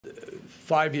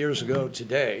5 years ago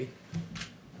today,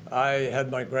 I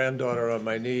had my granddaughter on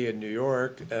my knee in New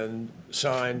York and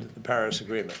signed the Paris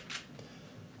Agreement.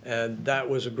 And that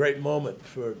was a great moment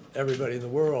for everybody in the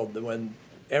world when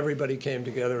everybody came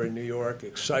together in New York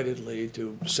excitedly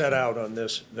to set out on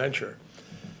this venture.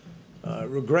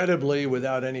 Regrettably,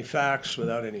 without any facts,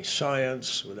 without any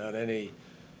science, without any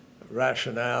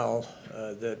rationale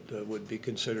that would be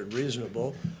considered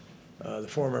reasonable, the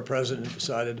former president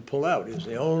decided to pull out. He was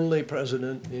the only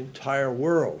president in the entire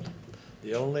world,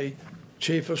 the only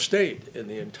chief of state in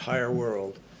the entire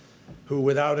world who,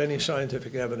 without any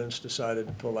scientific evidence, decided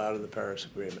to pull out of the Paris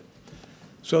Agreement.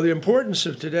 So the importance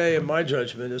of today, in my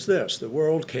judgment, is this. The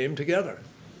world came together.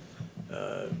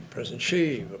 President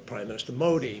Xi, Prime Minister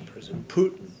Modi, President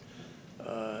Putin,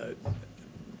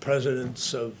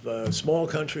 presidents of small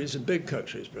countries and big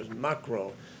countries, President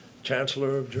Macron,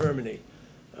 Chancellor of Germany,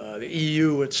 the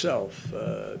EU itself,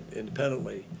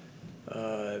 independently,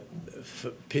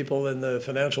 people in the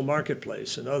financial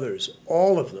marketplace and others,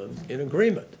 all of them in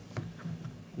agreement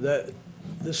that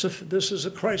this is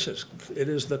a crisis. It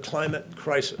is the climate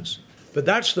crisis. But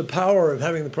that's the power of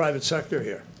having the private sector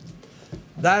here.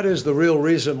 That is the real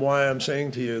reason why I'm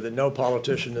saying to you that no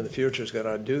politician in the future is going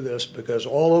to do this, because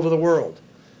all over the world,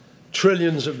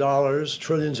 trillions of dollars,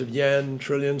 trillions of yen,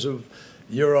 trillions of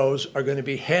euros are going to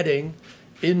be heading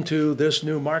into this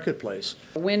new marketplace.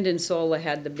 Wind and solar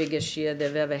had the biggest year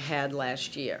they've ever had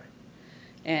last year.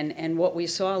 And what we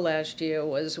saw last year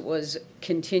was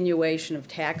continuation of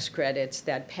tax credits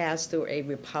that passed through a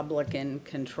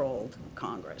Republican-controlled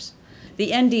Congress. The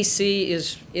NDC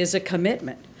is a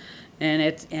commitment.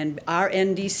 And our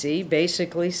NDC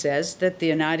basically says that the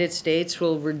United States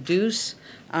will reduce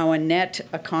our net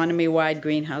economy-wide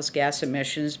greenhouse gas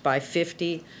emissions by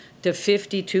 50 to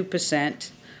 52%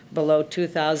 below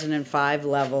 2005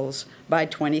 levels by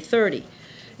 2030.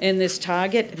 And this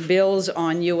target builds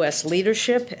on U.S.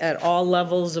 leadership at all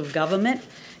levels of government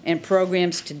and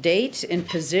programs to date and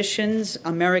positions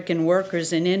American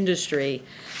workers and industry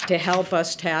to help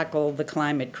us tackle the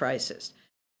climate crisis.